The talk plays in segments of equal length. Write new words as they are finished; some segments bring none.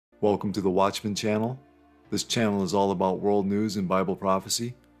Welcome to the Watchman channel. This channel is all about world news and Bible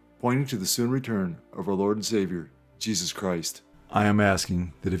prophecy, pointing to the soon return of our Lord and Savior, Jesus Christ. I am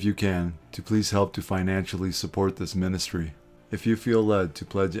asking that if you can, to please help to financially support this ministry. If you feel led to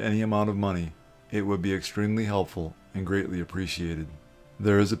pledge any amount of money, it would be extremely helpful and greatly appreciated.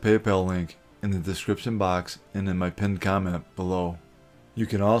 There is a PayPal link in the description box and in my pinned comment below. You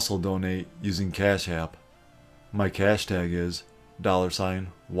can also donate using Cash App. My cash tag is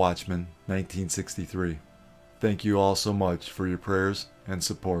 $Watchman 1963. Thank you all so much for your prayers and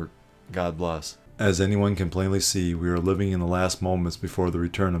support. God bless. As anyone can plainly see, we are living in the last moments before the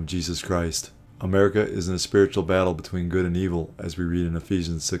return of Jesus Christ. America is in a spiritual battle between good and evil, as we read in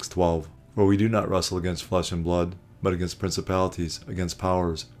Ephesians 6:12. For we do not wrestle against flesh and blood, but against principalities, against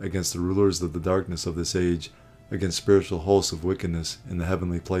powers, against the rulers of the darkness of this age, against spiritual hosts of wickedness in the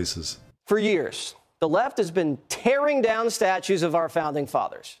heavenly places. For years, the left has been tearing down statues of our founding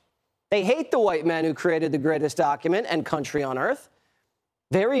fathers. They hate the white men who created the greatest document and country on earth.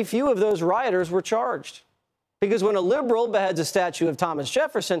 Very few of those rioters were charged. Because when a liberal beheads a statue of Thomas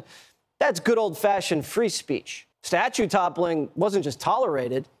Jefferson, that's good old-fashioned free speech. Statue toppling wasn't just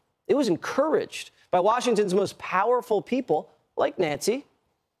tolerated, it was encouraged by Washington's most powerful people, like Nancy.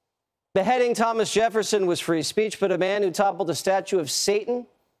 Beheading Thomas Jefferson was free speech, but a man who toppled a statue of Satan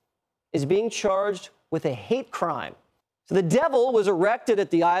is being charged with a hate crime. So the devil was erected at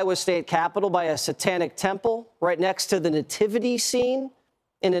the Iowa State Capitol by a satanic temple right next to the nativity scene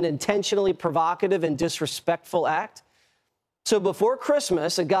in an intentionally provocative and disrespectful act. So before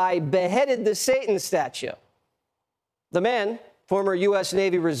Christmas, a guy beheaded the Satan statue. The man, former U.S.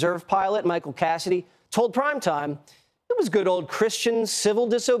 Navy Reserve pilot Michael Cassidy, told Primetime it was good old Christian civil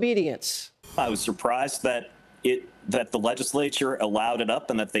disobedience. I was surprised that the legislature allowed it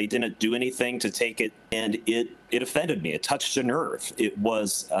up and that they didn't do anything to take it, and it offended me. It touched a nerve. It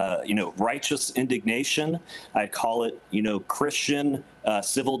was righteous indignation. I call it Christian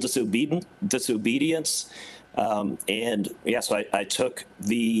civil disobedience. So I took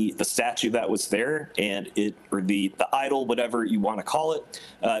the statue that was there and the idol, whatever you want to call it,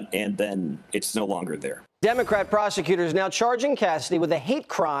 and then it's no longer there. Democrat prosecutors now charging Cassidy with a hate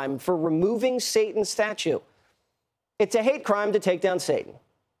crime for removing Satan's statue. It's a hate crime to take down Satan.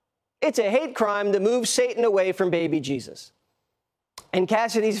 It's a hate crime to move Satan away from baby Jesus. And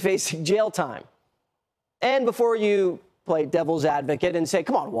Cassidy's facing jail time. And before you play devil's advocate and say,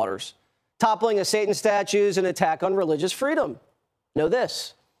 come on, Waters, toppling a Satan statue is an attack on religious freedom. Know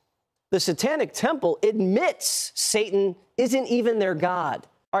this. The Satanic Temple admits Satan isn't even their God.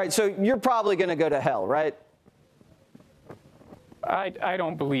 All right, so you're probably going to go to hell, right? I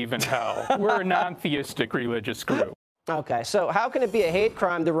don't believe in hell. We're a non-theistic religious group. Okay, so how can it be a hate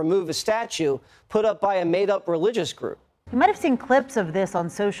crime to remove a statue put up by a made-up religious group? You might have seen clips of this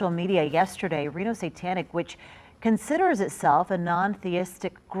on social media yesterday. Reno Satanic, which considers itself a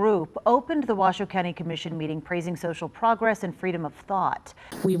non-theistic group, opened the Washoe County Commission meeting praising social progress and freedom of thought.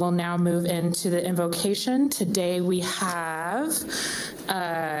 We will now move into the invocation. Today we have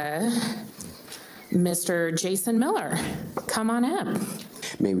Mr. Jason Miller. Come on in.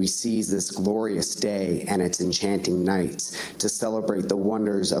 May we seize this glorious day and its enchanting nights to celebrate the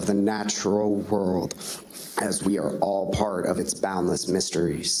wonders of the natural world, as we are all part of its boundless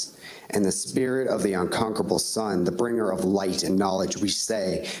mysteries. In the spirit of the unconquerable sun, the bringer of light and knowledge, we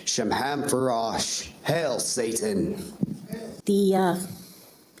say, Shemham Farash, hail Satan. The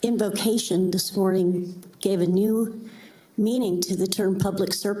invocation this morning gave a new meaning to the term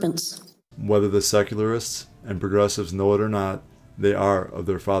public serpents. Whether the secularists and progressives know it or not, they are of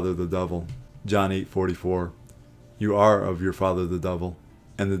their father the devil. John 8:44. You are of your father the devil,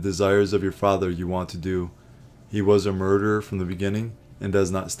 and the desires of your father you want to do. He was a murderer from the beginning and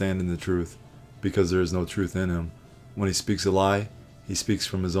does not stand in the truth, because there is no truth in him. When he speaks a lie, he speaks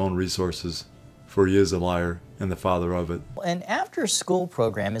from his own resources, for he is a liar and the father of it. An after-school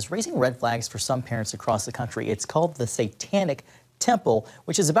program is raising red flags for some parents across the country. It's called the Satanic Temple,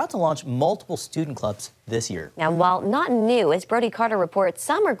 which is about to launch multiple student clubs this year. Now, while not new, as Brody Carter reports,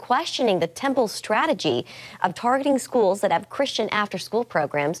 some are questioning the temple's strategy of targeting schools that have Christian after-school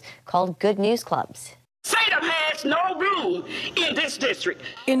programs called Good News Clubs. Satan has no room in this district.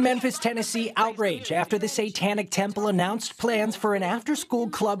 In Memphis, Tennessee, outrage after the Satanic Temple announced plans for an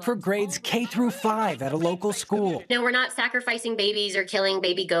after-school club for grades K through 5 at a local school. No, we're not sacrificing babies or killing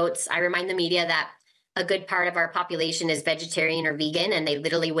baby goats. I remind the media that a good part of our population is vegetarian or vegan, and they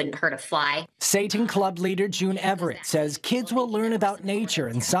literally wouldn't hurt a fly. Satan Club leader June Everett says kids will learn about nature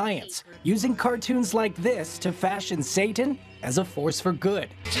and science, using cartoons like this to fashion Satan as a force for good.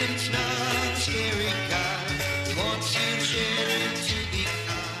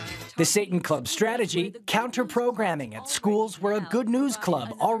 The Satan Club strategy, counter-programming at schools where a Good News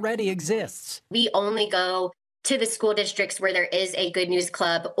Club already exists. We only go to the school districts where there is a Good News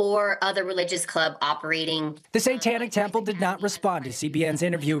Club or other religious club operating. The Satanic Temple did not respond to CBN's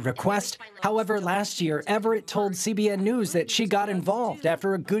interview request. However, last year, Everett told CBN News that she got involved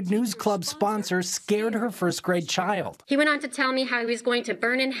after a Good News Club sponsor scared her first-grade child. He went on to tell me how he was going to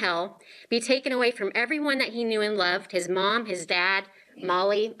burn in hell, be taken away from everyone that he knew and loved, his mom, his dad,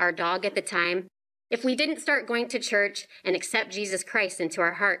 Molly, our dog at the time, if we didn't start going to church and accept Jesus Christ into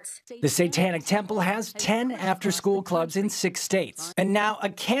our hearts. The Satanic Temple has 10 after-school clubs in 6 states. And now a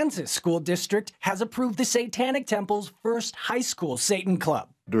Kansas school district has approved the Satanic Temple's first high school Satan Club.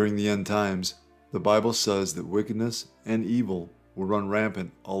 During the end times, the Bible says that wickedness and evil will run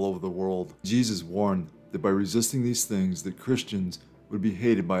rampant all over the world. Jesus warned that by resisting these things that Christians would be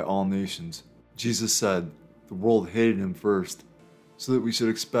hated by all nations. Jesus said the world hated him first, so that we should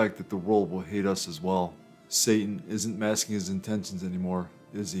expect that the world will hate us as well. Satan isn't masking his intentions anymore,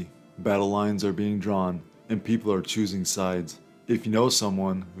 is he? Battle lines are being drawn, and people are choosing sides. If you know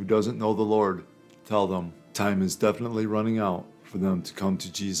someone who doesn't know the Lord, tell them. Time is definitely running out for them to come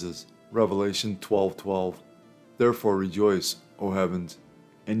to Jesus. Revelation 12:12. Therefore rejoice, O heavens,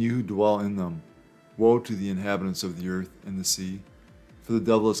 and you who dwell in them. Woe to the inhabitants of the earth and the sea, for the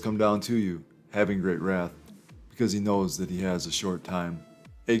devil has come down to you, having great wrath, because he knows that he has a short time.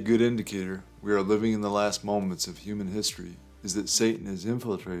 A good indicator we are living in the last moments of human history is that Satan has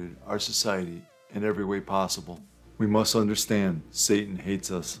infiltrated our society in every way possible. We must understand Satan hates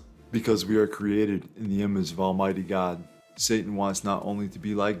us because we are created in the image of Almighty God. Satan wants not only to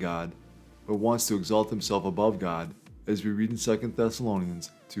be like God, but wants to exalt himself above God, as we read in 2 Thessalonians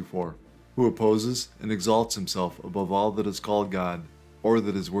 2:4, who opposes and exalts himself above all that is called God or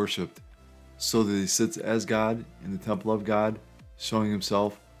that is worshipped, so that he sits as God in the temple of God, showing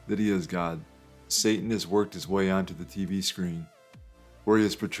himself that he is God. Satan has worked his way onto the TV screen, where he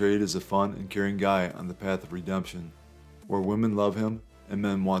is portrayed as a fun and caring guy on the path of redemption, where women love him and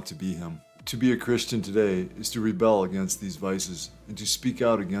men want to be him. To be a Christian today is to rebel against these vices and to speak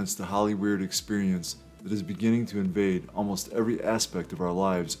out against the Hollywood experience that is beginning to invade almost every aspect of our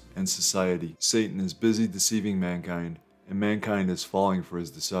lives and society. Satan is busy deceiving mankind, and mankind is falling for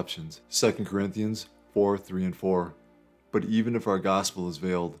his deceptions. 2 Corinthians 4:3-4. But even if our gospel is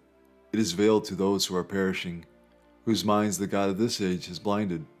veiled, it is veiled to those who are perishing, whose minds the God of this age has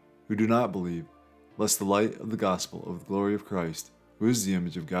blinded, who do not believe, lest the light of the gospel of the glory of Christ, who is the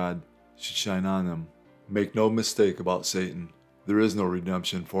image of God, should shine on them. Make no mistake about Satan. There is no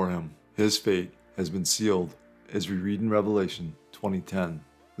redemption for him. His fate has been sealed, as we read in Revelation 20:10.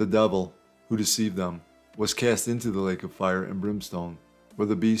 The devil, who deceived them, was cast into the lake of fire and brimstone, where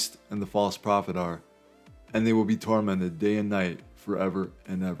the beast and the false prophet are, and they will be tormented day and night forever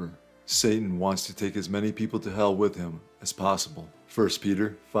and ever. Satan wants to take as many people to hell with him as possible. 1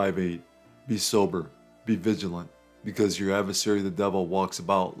 Peter 5:8. Be sober, be vigilant, because your adversary the devil walks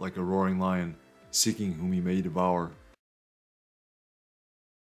about like a roaring lion, seeking whom he may devour.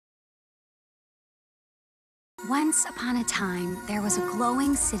 Once upon a time, there was a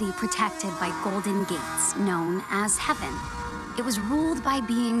glowing city protected by golden gates, known as heaven. It was ruled by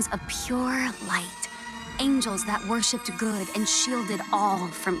beings of pure light, angels that worshipped good and shielded all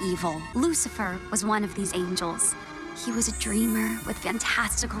from evil. Lucifer was one of these angels. He was a dreamer with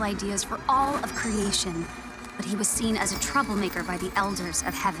fantastical ideas for all of creation, but he was seen as a troublemaker by the elders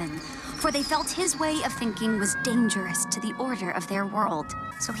of heaven, for they felt his way of thinking was dangerous to the order of their world.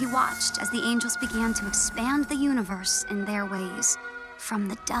 So he watched as the angels began to expand the universe in their ways. From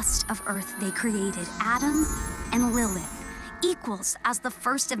the dust of earth, they created Adam and Lilith, equals as the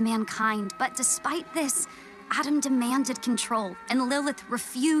first of mankind. But despite this, Adam demanded control, and Lilith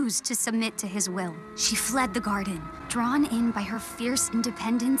refused to submit to his will. She fled the garden. Drawn in by her fierce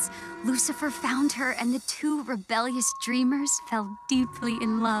independence, Lucifer found her, and the two rebellious dreamers fell deeply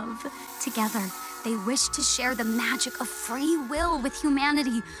in love. Together, they wished to share the magic of free will with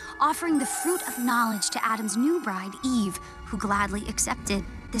humanity, offering the fruit of knowledge to Adam's new bride, Eve, who gladly accepted.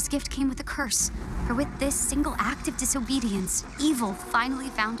 This gift came with a curse, for with this single act of disobedience, evil finally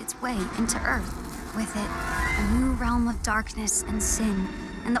found its way into earth. With it, a new realm of darkness and sin,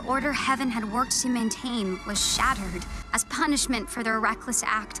 and the order heaven had worked to maintain was shattered. As punishment for their reckless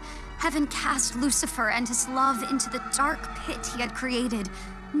act, heaven cast Lucifer and his love into the dark pit he had created,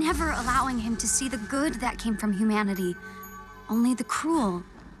 never allowing him to see the good that came from humanity, only the cruel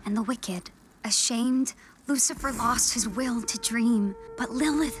and the wicked. Ashamed, Lucifer lost his will to dream, but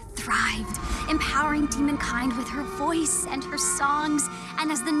Lilith thrived, empowering demonkind with her voice and her songs.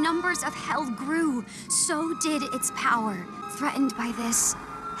 And as the numbers of hell grew, so did its power. Threatened by this,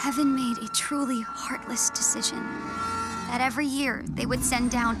 Heaven made a truly heartless decision that every year they would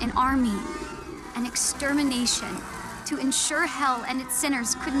send down an army, an extermination, to ensure hell and its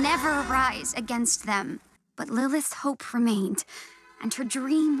sinners could never rise against them. But Lilith's hope remained, and her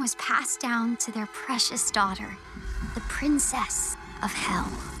dream was passed down to their precious daughter, the Princess of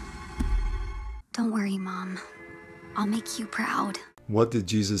Hell. Don't worry, Mom. I'll make you proud. What did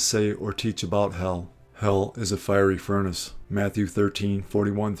Jesus say or teach about hell? Hell is a fiery furnace. Matthew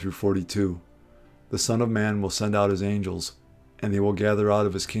 13:41 through 42. The Son of Man will send out his angels, and they will gather out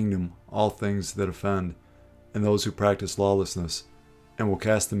of his kingdom all things that offend, and those who practice lawlessness, and will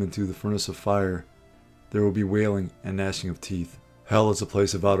cast them into the furnace of fire. There will be wailing and gnashing of teeth. Hell is a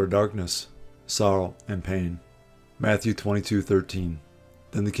place of outer darkness, sorrow, and pain. Matthew 22:13.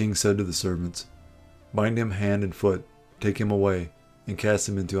 Then the king said to the servants, "Bind him hand and foot, take him away, and cast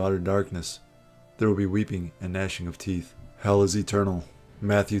him into outer darkness. There will be weeping and gnashing of teeth." Hell is eternal.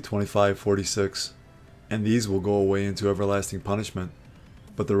 Matthew 25:46. And these will go away into everlasting punishment,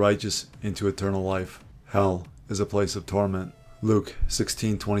 but the righteous into eternal life. Hell is a place of torment. Luke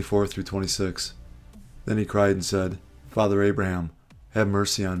 16:24 through 26. Then he cried and said, "Father Abraham, have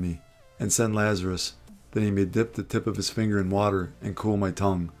mercy on me, and send Lazarus, that he may dip the tip of his finger in water and cool my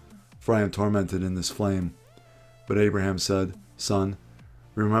tongue, for I am tormented in this flame." But Abraham said, "Son,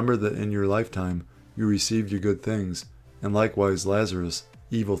 remember that in your lifetime you received your good things, and likewise Lazarus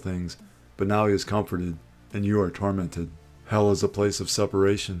evil things, but now he is comforted, and you are tormented." Hell is a place of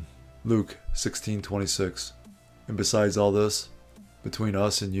separation. Luke 16:26. And besides all this, between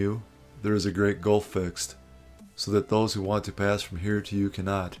us and you, there is a great gulf fixed, so that those who want to pass from here to you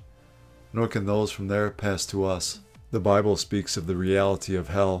cannot, nor can those from there pass to us. The Bible speaks of the reality of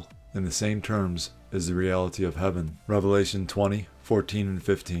hell in the same terms as the reality of heaven. Revelation 20:14 and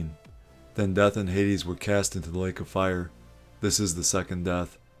 15. Then death and Hades were cast into the lake of fire. This is the second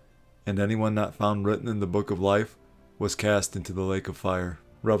death. And anyone not found written in the book of life was cast into the lake of fire.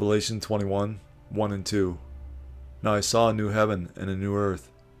 Revelation 21:1 and 2. Now I saw a new heaven and a new earth,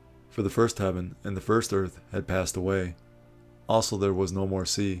 for the first heaven and the first earth had passed away. Also there was no more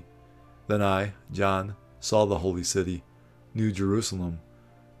sea. Then I, John, saw the holy city, New Jerusalem,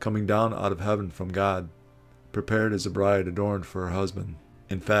 coming down out of heaven from God, prepared as a bride adorned for her husband.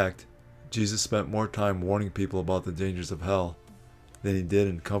 In fact, Jesus spent more time warning people about the dangers of hell than he did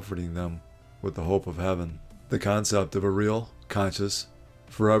in comforting them with the hope of heaven. The concept of a real, conscious,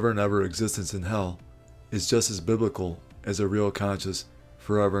 forever and ever existence in hell is just as biblical as a real, conscious,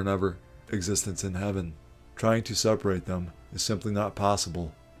 forever and ever existence in heaven. Trying to separate them is simply not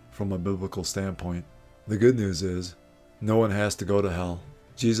possible from a biblical standpoint. The good news is, no one has to go to hell.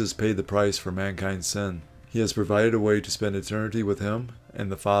 Jesus paid the price for mankind's sin. He has provided a way to spend eternity with him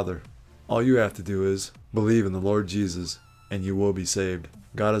and the Father. All you have to do is believe in the Lord Jesus, and you will be saved.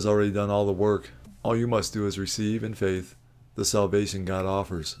 God has already done all the work. All you must do is receive in faith the salvation God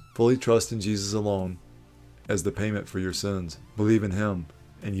offers. Fully trust in Jesus alone as the payment for your sins. Believe in him,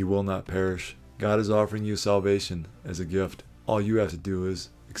 and you will not perish. God is offering you salvation as a gift. All you have to do is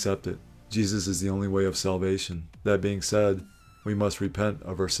accept it. Jesus is the only way of salvation. That being said, we must repent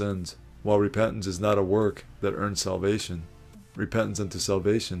of our sins. While repentance is not a work that earns salvation, repentance unto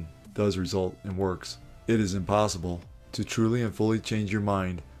salvation does result in works. It is impossible to truly and fully change your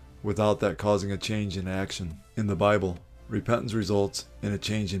mind without that causing a change in action. In the Bible, repentance results in a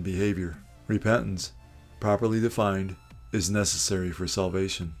change in behavior. Repentance, properly defined, is necessary for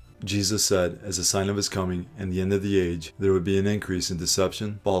salvation. Jesus said, as a sign of his coming and the end of the age, there would be an increase in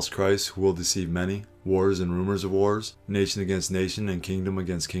deception, false Christs who will deceive many, wars and rumors of wars, nation against nation and kingdom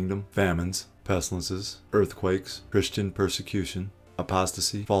against kingdom, famines, pestilences, earthquakes, Christian persecution,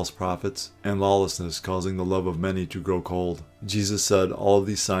 apostasy, false prophets, and lawlessness, causing the love of many to grow cold. Jesus said all of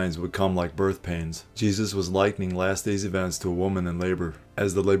these signs would come like birth pains. Jesus was likening last days events to a woman in labor.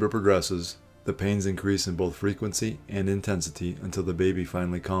 As the labor progresses, the pains increase in both frequency and intensity until the baby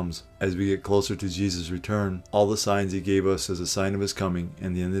finally comes. As we get closer to Jesus' return, all the signs he gave us as a sign of his coming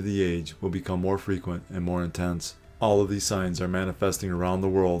and the end of the age will become more frequent and more intense. All of these signs are manifesting around the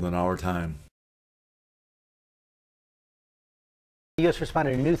world in our time. The U.S.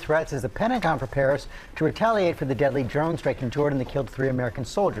 responded to new threats as the Pentagon prepares to retaliate for the deadly drone strike in Jordan that killed 3 American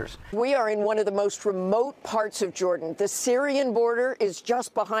soldiers. We are in one of the most remote parts of Jordan. The Syrian border is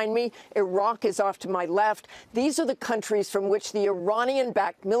just behind me. Iraq is off to my left. These are the countries from which the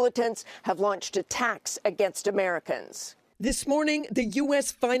Iranian-backed militants have launched attacks against Americans. This morning, the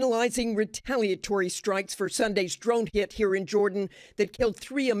U.S. finalizing retaliatory strikes for Sunday's drone hit here in Jordan that killed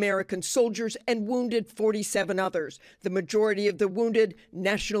 3 American soldiers and wounded 47 others, the majority of the wounded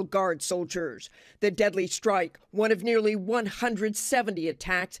National Guard soldiers. The deadly strike, one of nearly 170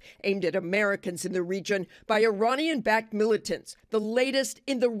 attacks aimed at Americans in the region by Iranian-backed militants, the latest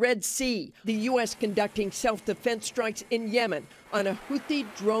in the Red Sea. The U.S. conducting self-defense strikes in Yemen on a Houthi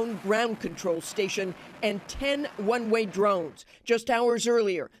drone ground control station and 10 one-way drones. Just hours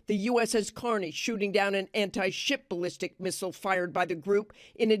earlier, the USS Carney shooting down an anti-ship ballistic missile fired by the group,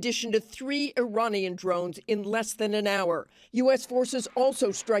 in addition to 3 Iranian drones in less than an hour. U.S. forces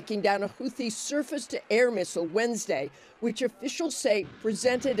also striking down a Houthi surface-to-air missile Wednesday, which officials say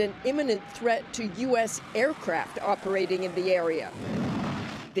presented an imminent threat to U.S. aircraft operating in the area.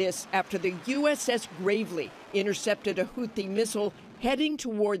 This after the USS Gravely intercepted a Houthi missile heading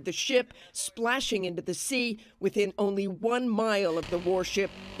toward the ship, splashing into the sea within only 1 mile of the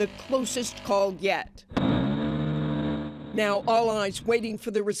warship, the closest call yet. Now, all eyes waiting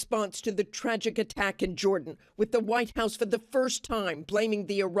for the response to the tragic attack in Jordan, with the White House for the first time blaming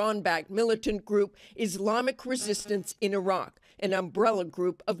the Iran-backed militant group Islamic Resistance in Iraq, an umbrella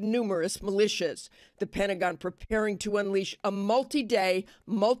group of numerous militias. The Pentagon preparing to unleash a multi-day,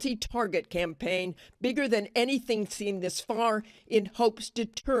 multi-target campaign bigger than anything seen this far, in hopes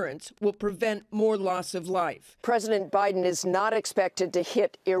deterrence will prevent more loss of life. President Biden is not expected to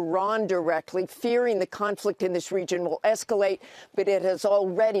hit Iran directly, fearing the conflict in this region will escalate, but it has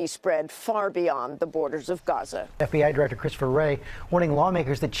already spread far beyond the borders of Gaza. FBI Director Christopher Wray warning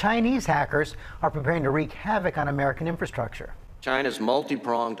lawmakers that Chinese hackers are preparing to wreak havoc on American infrastructure. China's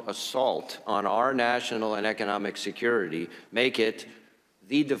multi-pronged assault on our national and economic security make it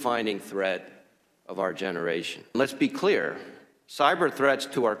the defining threat of our generation. Let's be clear, cyber threats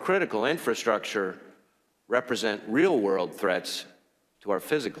to our critical infrastructure represent real-world threats to our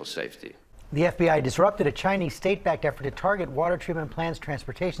physical safety. The FBI disrupted a Chinese state-backed effort to target water treatment plants,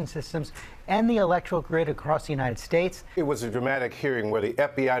 transportation systems, and the electrical grid across the United States. It was a dramatic hearing where the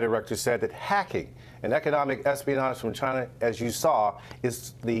FBI director said that hacking and economic espionage from China, as you saw,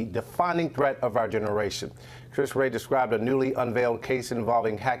 is the defining threat of our generation. Chris Wray described a newly unveiled case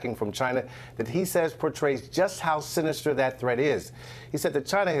involving hacking from China that he says portrays just how sinister that threat is. He said that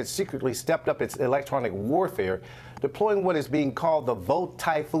China has secretly stepped up its electronic warfare, deploying what is being called the Vote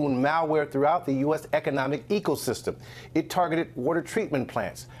Typhoon malware throughout the U.S. economic ecosystem. It targeted water treatment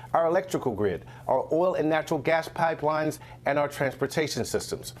plants, our electrical grid, our oil and natural gas pipelines, and our transportation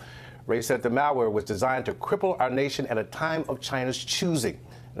systems. Ray said the malware was designed to cripple our nation at a time of China's choosing.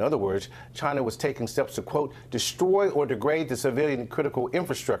 In other words, China was taking steps to, quote, destroy or degrade the civilian critical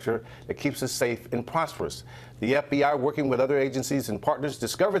infrastructure that keeps us safe and prosperous. The FBI, working with other agencies and partners,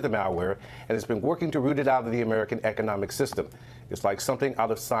 discovered the malware and has been working to root it out of the American economic system. It's like something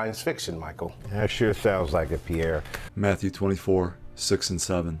out of science fiction, Michael. That sure sounds like it, Pierre. Matthew 24, 6 and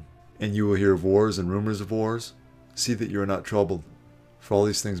 7. And you will hear of wars and rumors of wars. See that you are not troubled. For all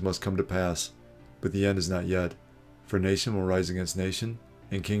these things must come to pass, but the end is not yet. For nation will rise against nation,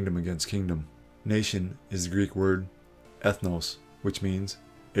 and kingdom against kingdom. Nation is the Greek word ethnos, which means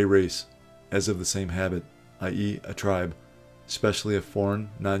a race, as of the same habit, i.e. a tribe, especially a foreign,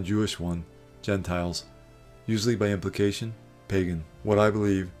 non-Jewish one, Gentiles, usually by implication, pagan. What I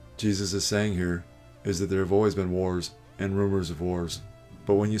believe Jesus is saying here is that there have always been wars and rumors of wars.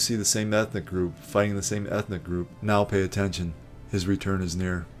 But when you see the same ethnic group fighting the same ethnic group, now pay attention. His return is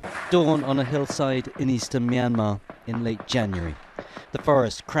near. Dawn on a hillside in eastern Myanmar in late January. The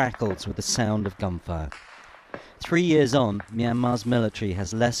forest crackles with the sound of gunfire. 3 years on, Myanmar's military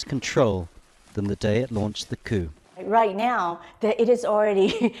has less control than the day it launched the coup. Right now, it is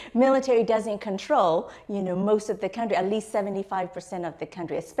already, military doesn't control, most of the country, at least 75% of the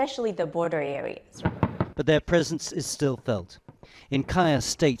country, especially the border areas. But their presence is still felt. In Kaya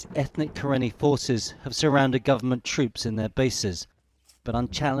State, ethnic Karenni forces have surrounded government troops in their bases, but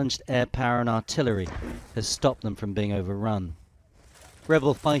unchallenged air power and artillery has stopped them from being overrun.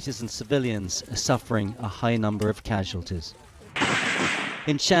 Rebel fighters and civilians are suffering a high number of casualties.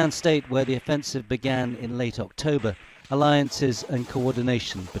 In Shan State, where the offensive began in late October, alliances and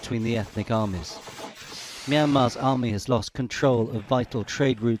coordination between the ethnic armies. Myanmar's army has lost control of vital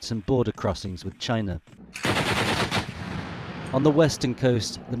trade routes and border crossings with China. On the western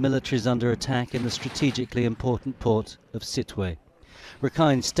coast, the military is under attack in the strategically important port of Sittwe.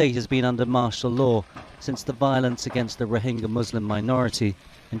 Rakhine State has been under martial law since the violence against the Rohingya Muslim minority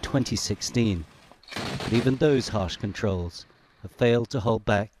in 2016. But even those harsh controls have failed to hold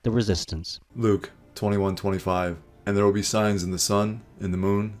back the resistance. Luke 21:25. And there will be signs in the sun, in the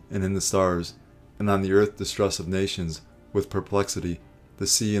moon, and in the stars, and on the earth distress of nations, with perplexity, the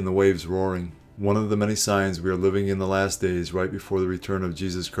sea and the waves roaring. One of the many signs we are living in the last days right before the return of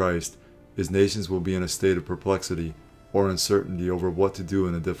Jesus Christ is nations will be in a state of perplexity or uncertainty over what to do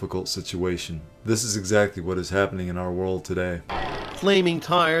in a difficult situation. This is exactly what is happening in our world today. Flaming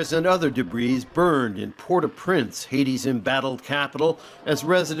tires and other debris burned in Port-au-Prince, Haiti's embattled capital, as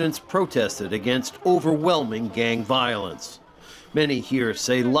residents protested against overwhelming gang violence. Many here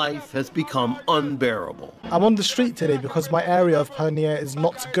say life has become unbearable. I'm on the street today because my area of Pernier is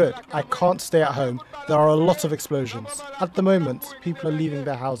not good. I can't stay at home. There are a lot of explosions. At the moment, people are leaving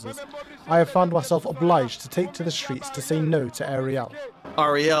their houses. I have found myself obliged to take to the streets to say no to Ariel.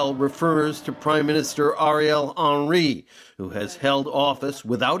 Ariel refers to Prime Minister Ariel Henry, who has held office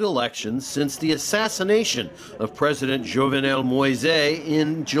without elections since the assassination of President Jovenel Moise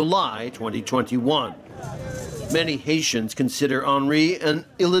in July 2021. Many Haitians consider Henry an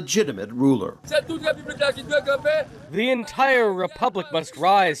illegitimate ruler. The entire republic must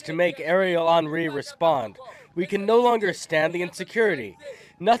rise to make Ariel Henry respond. We can no longer stand the insecurity.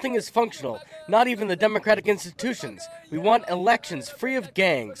 Nothing is functional, not even the democratic institutions. We want elections free of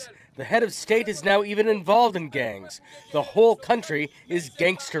gangs. The head of state is now even involved in gangs. The whole country is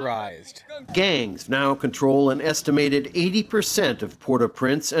gangsterized. Gangs now control an estimated 80% of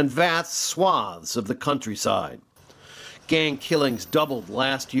Port-au-Prince and vast swaths of the countryside. Gang killings doubled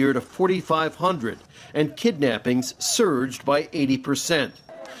last year to 4,500, and kidnappings surged by 80%.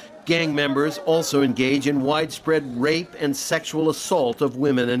 Gang members also engage in widespread rape and sexual assault of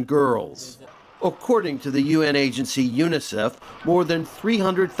women and girls. According to the UN agency UNICEF, more than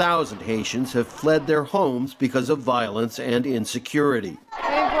 300,000 Haitians have fled their homes because of violence and insecurity.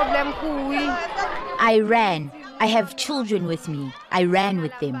 I ran. I have children with me. I ran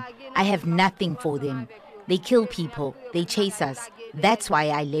with them. I have nothing for them. They kill people. They chase us. That's why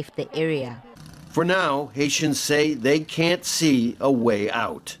I left the area. For now, Haitians say they can't see a way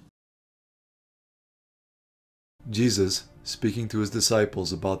out. Jesus, speaking to his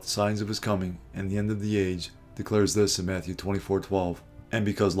disciples about the signs of his coming and the end of the age, declares this in Matthew 24:12. And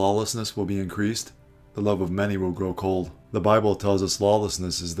because lawlessness will be increased, the love of many will grow cold. The Bible tells us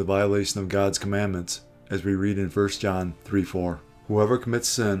lawlessness is the violation of God's commandments, as we read in 1 John 3:4. Whoever commits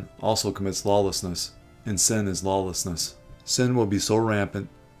sin also commits lawlessness, and sin is lawlessness. Sin will be so rampant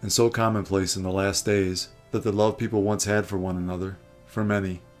and so commonplace in the last days that the love people once had for one another, for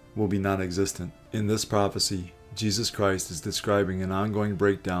many, will be non-existent. In this prophecy, Jesus Christ is describing an ongoing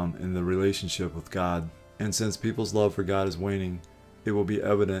breakdown in the relationship with God. And since people's love for God is waning, it will be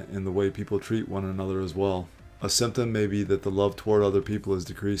evident in the way people treat one another as well. A symptom may be that the love toward other people is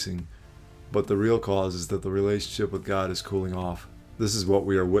decreasing, but the real cause is that the relationship with God is cooling off. This is what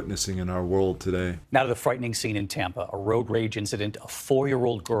we are witnessing in our world today. Now to the frightening scene in Tampa, a road rage incident, a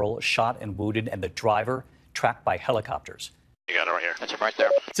 4-year-old girl shot and wounded, and the driver tracked by helicopters. You got it right here. That's him right there.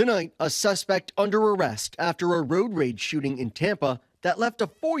 Tonight, a suspect under arrest after a road rage shooting in Tampa that left a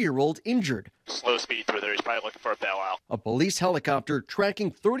 4-year-old injured. Slow speed through there. He's probably looking for a bailout. A police helicopter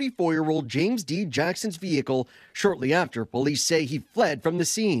tracking 34-year-old James D. Jackson's vehicle shortly after police say he fled from the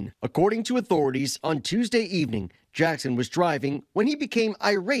scene. According to authorities, on Tuesday evening, Jackson was driving when he became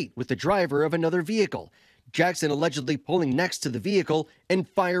irate with the driver of another vehicle. Jackson allegedly pulling next to the vehicle and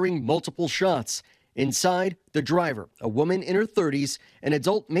firing multiple shots. Inside, the driver, a woman in her 30s, an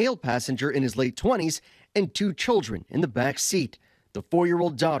adult male passenger in his late 20s, and 2 children in the back seat. The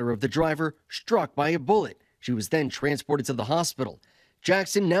 4-year-old daughter of the driver struck by a bullet. She was then transported to the hospital.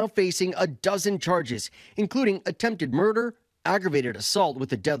 Jackson now facing a dozen charges, including attempted murder, aggravated assault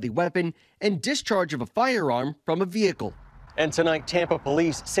with a deadly weapon, and discharge of a firearm from a vehicle. And tonight, Tampa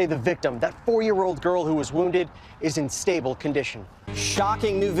police say the victim, that 4-year-old girl who was wounded, is in stable condition.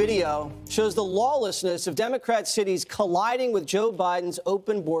 Shocking new video shows the lawlessness of Democrat cities colliding with Joe Biden's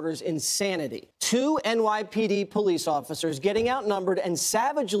open borders insanity. 2 NYPD police officers getting outnumbered and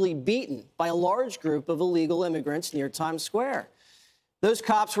savagely beaten by a large group of illegal immigrants near Times Square. Those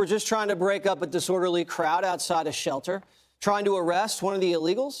cops were just trying to break up a disorderly crowd outside a shelter, trying to arrest one of the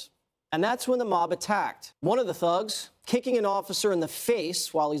illegals. And that's when the mob attacked. One of the thugs kicking an officer in the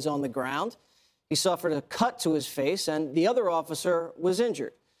face while he's on the ground. He suffered a cut to his face, and the other officer was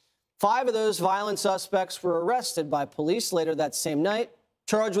injured. 5 of those violent suspects were arrested by police later that same night,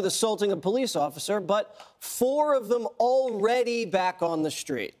 charged with assaulting a police officer, but 4 of them already back on the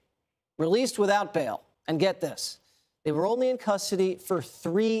street, released without bail. And get this, they were only in custody for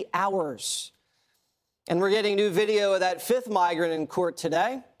 3 hours. And we're getting new video of that 5th migrant in court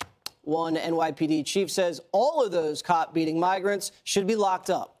today. One NYPD chief says all of those cop-beating migrants should be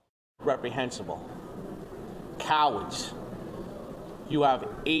locked up. Reprehensible. Cowards. You have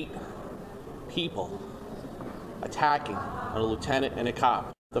 8 people attacking on a lieutenant and a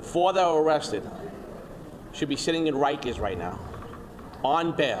cop. The 4 that were arrested should be sitting in Rikers right now,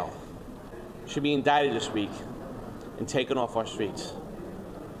 on bail, should be indicted this week and taken off our streets.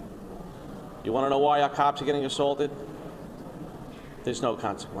 You want to know why our cops are getting assaulted? There's no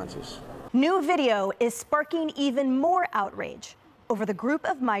consequences. New video is sparking even more outrage over the group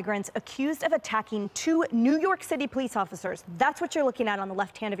of migrants accused of attacking 2 New York City police officers. That's what you're looking at on the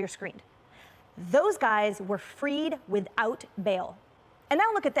left hand of your screen. Those guys were freed without bail. And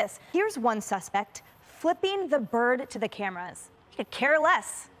now look at this. Here's one suspect flipping the bird to the cameras. He could care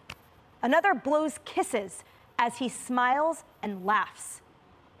less. Another blows kisses as he smiles and laughs.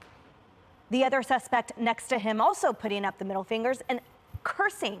 The other suspect next to him also putting up the middle fingers and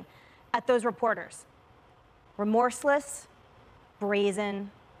cursing at those reporters. Remorseless,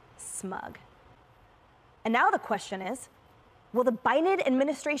 brazen, smug. And now the question is, will the Biden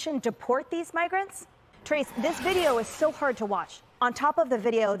administration deport these migrants? Trace, this video is so hard to watch. On top of the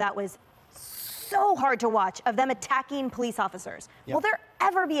video that was so hard to watch of them attacking police officers. Yep. Will there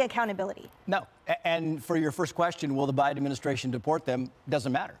ever be accountability? No. And for your first question, will the Biden administration deport them?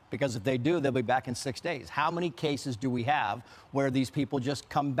 Doesn't matter, because if they do, they'll be back in 6 days. How many cases do we have where these people just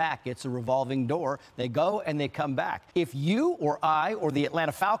come back? It's a revolving door. They go and they come back. If you or I or the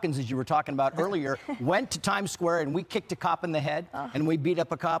Atlanta Falcons, as you were talking about earlier, went to Times Square and we kicked a cop in the head and we beat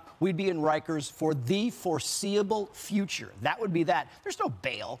up a cop, we'd be in Rikers for the foreseeable future. That would be that. There's no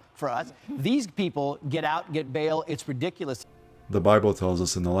bail for us. These people get out, get bail. It's ridiculous. The Bible tells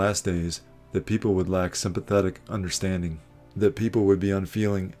us in the last days that people would lack sympathetic understanding, that people would be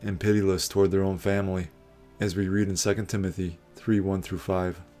unfeeling and pitiless toward their own family, as we read in 2 Timothy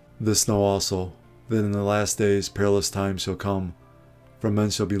 3:1-5. This know also, that in the last days perilous times shall come, for men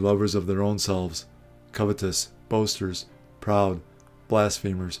shall be lovers of their own selves, covetous, boasters, proud,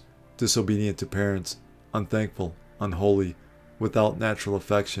 blasphemers, disobedient to parents, unthankful, unholy, without natural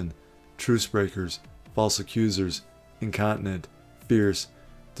affection, truce breakers, false accusers, incontinent, fierce,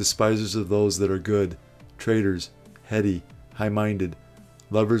 despisers of those that are good, traitors, heady, high-minded,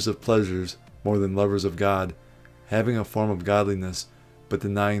 lovers of pleasures more than lovers of God, having a form of godliness, but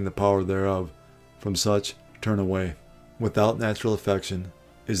denying the power thereof. From such turn away. Without natural affection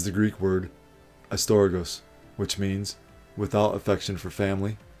is the Greek word astorgos, which means without affection for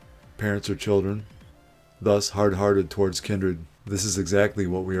family, parents or children, thus hard-hearted towards kindred. This is exactly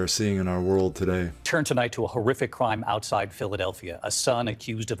what we are seeing in our world today. Turn tonight to a horrific crime outside Philadelphia. A son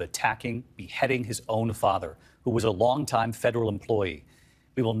accused of attacking, beheading his own father, who was a longtime federal employee.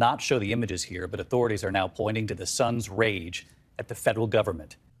 We will not show the images here, but authorities are now pointing to the son's rage at the federal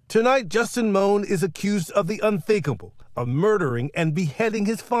government. Tonight, Justin Moan is accused of the unthinkable, of murdering and beheading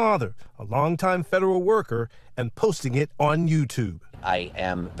his father, a longtime federal worker, and posting it on YouTube. I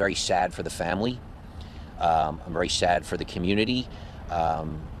am very sad for the family. I'm very sad for the community,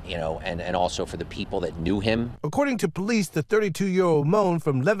 and also for the people that knew him. According to police, the 32-year-old Moan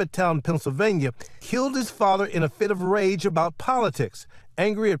from Levittown, Pennsylvania, killed his father in a fit of rage about politics,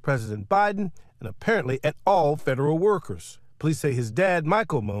 angry at President Biden and apparently at all federal workers. Police say his dad,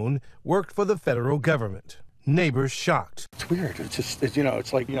 Michael Moan, worked for the federal government. Neighbors shocked. It's weird. It's just,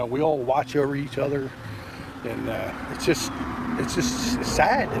 it's like, we all watch over each other, and it's just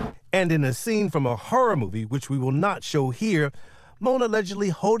sad. And in a scene from a horror movie, which we will not show here, Moan allegedly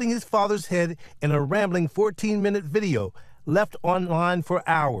holding his father's head in a rambling 14-minute video left online for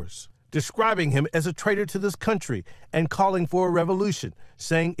hours, describing him as a traitor to this country and calling for a revolution,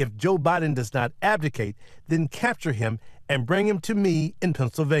 saying if Joe Biden does not abdicate, then capture him and bring him to me in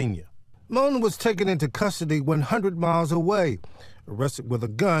Pennsylvania. Moan was taken into custody 100 miles away, arrested with a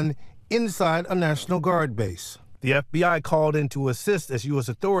gun inside a National Guard base. The FBI called in to assist as U.S.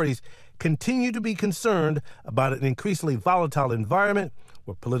 authorities continue to be concerned about an increasingly volatile environment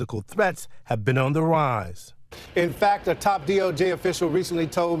where political threats have been on the rise. In fact, a top DOJ official recently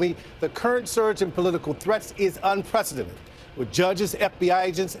told me the current surge in political threats is unprecedented, with judges, FBI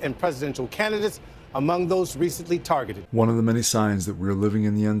agents, and presidential candidates among those recently targeted. One of the many signs that we are living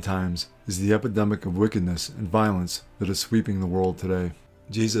in the end times is the epidemic of wickedness and violence that is sweeping the world today.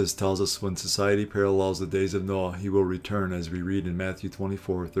 Jesus tells us when society parallels the days of Noah, he will return, as we read in Matthew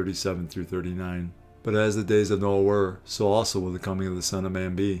 24:37-39. But as the days of Noah were, so also will the coming of the Son of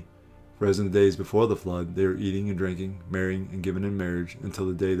Man be. For as in the days before the flood, they were eating and drinking, marrying and giving in marriage, until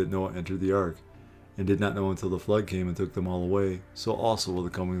the day that Noah entered the ark, and did not know until the flood came and took them all away, so also will the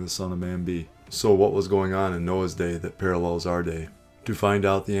coming of the Son of Man be. So what was going on in Noah's day that parallels our day? To find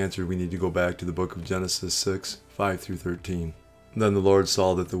out the answer, we need to go back to the book of Genesis 6:5-13. Then the Lord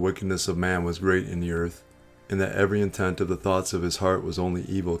saw that the wickedness of man was great in the earth, and that every intent of the thoughts of his heart was only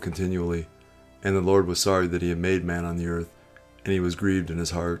evil continually. And the Lord was sorry that he had made man on the earth, and he was grieved in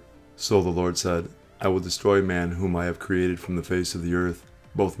his heart. So the Lord said, I will destroy man whom I have created from the face of the earth,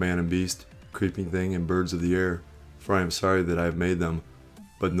 both man and beast, creeping thing and birds of the air, for I am sorry that I have made them.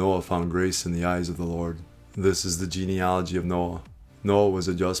 But Noah found grace in the eyes of the Lord. This is the genealogy of Noah. Noah was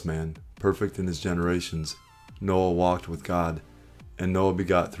a just man, perfect in his generations. Noah walked with God, and Noah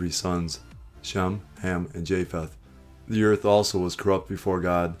begot 3 sons, Shem, Ham, and Japheth. The earth also was corrupt before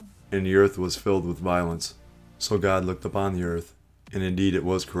God, and the earth was filled with violence. So God looked upon the earth, and indeed it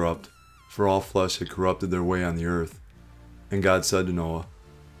was corrupt, for all flesh had corrupted their way on the earth. And God said to Noah,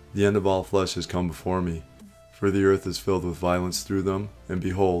 The end of all flesh has come before me, for the earth is filled with violence through them, and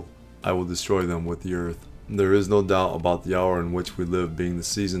behold, I will destroy them with the earth. There is no doubt about the hour in which we live being the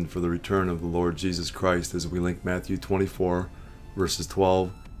season for the return of the Lord Jesus Christ, as we link Matthew 24, verses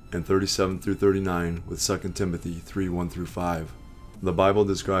 12 and 37 through 39 with 2 Timothy 3, 1 through 5. The Bible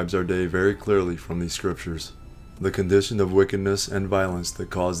describes our day very clearly from these scriptures. The condition of wickedness and violence that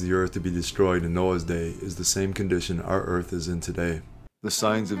caused the earth to be destroyed in Noah's day is the same condition our earth is in today. The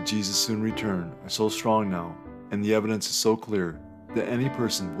signs of Jesus' soon return are so strong now, and the evidence is so clear, that any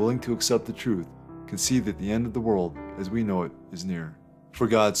person willing to accept the truth can see that the end of the world, as we know it, is near. For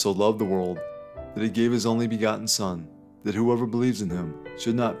God so loved the world, that he gave his only begotten Son, that whoever believes in him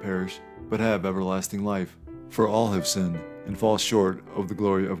should not perish, but have everlasting life. For all have sinned, and fall short of the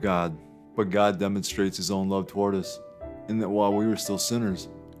glory of God. But God demonstrates his own love toward us, in that while we were still sinners,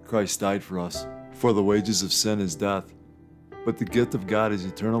 Christ died for us. For the wages of sin is death, but the gift of God is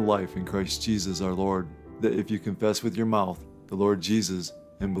eternal life in Christ Jesus our Lord. That if you confess with your mouth the Lord Jesus,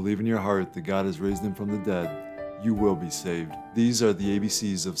 and believe in your heart that God has raised him from the dead, you will be saved. These are the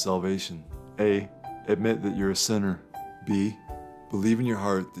ABCs of salvation. A. Admit that you're a sinner. B. Believe in your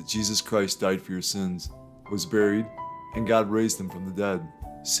heart that Jesus Christ died for your sins, was buried, and God raised him from the dead.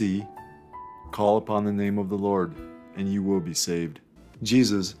 C. Call upon the name of the Lord, and you will be saved.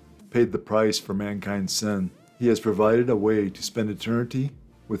 Jesus paid the price for mankind's sin. He has provided a way to spend eternity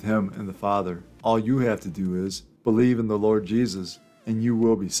with him and the Father. All you have to do is believe in the Lord Jesus, and you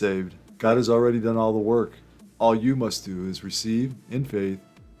will be saved. God has already done all the work. All you must do is receive, in faith,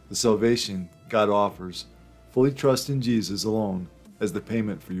 the salvation God offers. Fully trust in Jesus alone as the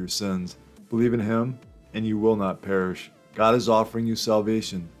payment for your sins. Believe in him, and you will not perish. God is offering you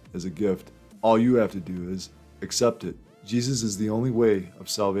salvation as a gift. All you have to do is accept it. Jesus is the only way of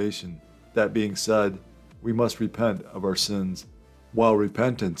salvation. That being said, we must repent of our sins. While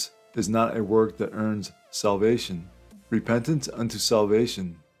repentance is not a work that earns salvation, repentance unto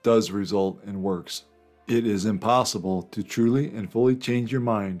salvation does result in works. It is impossible to truly and fully change your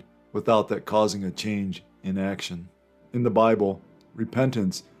mind without that causing a change in action. In the Bible,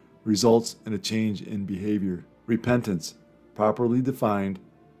 repentance results in a change in behavior. Repentance, properly defined,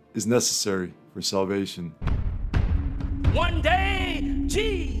 is necessary for salvation. One day,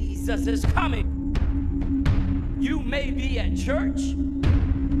 Jesus is coming. You may be at church.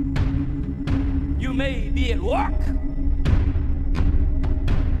 You may be at work.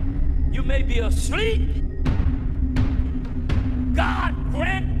 You may be asleep. God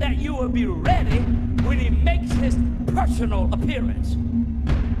grant that you will be ready when he makes his personal appearance.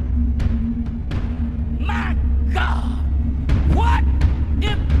 My God, what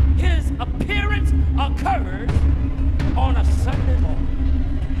if his appearance occurs on a Sunday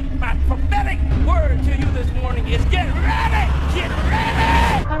morning? My prophetic word to you this morning is get ready! Get ready!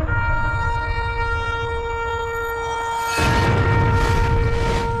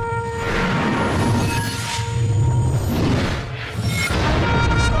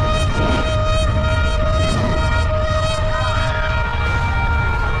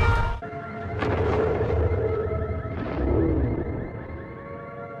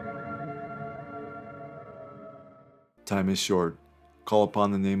 Time is short. Call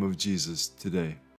upon the name of Jesus today.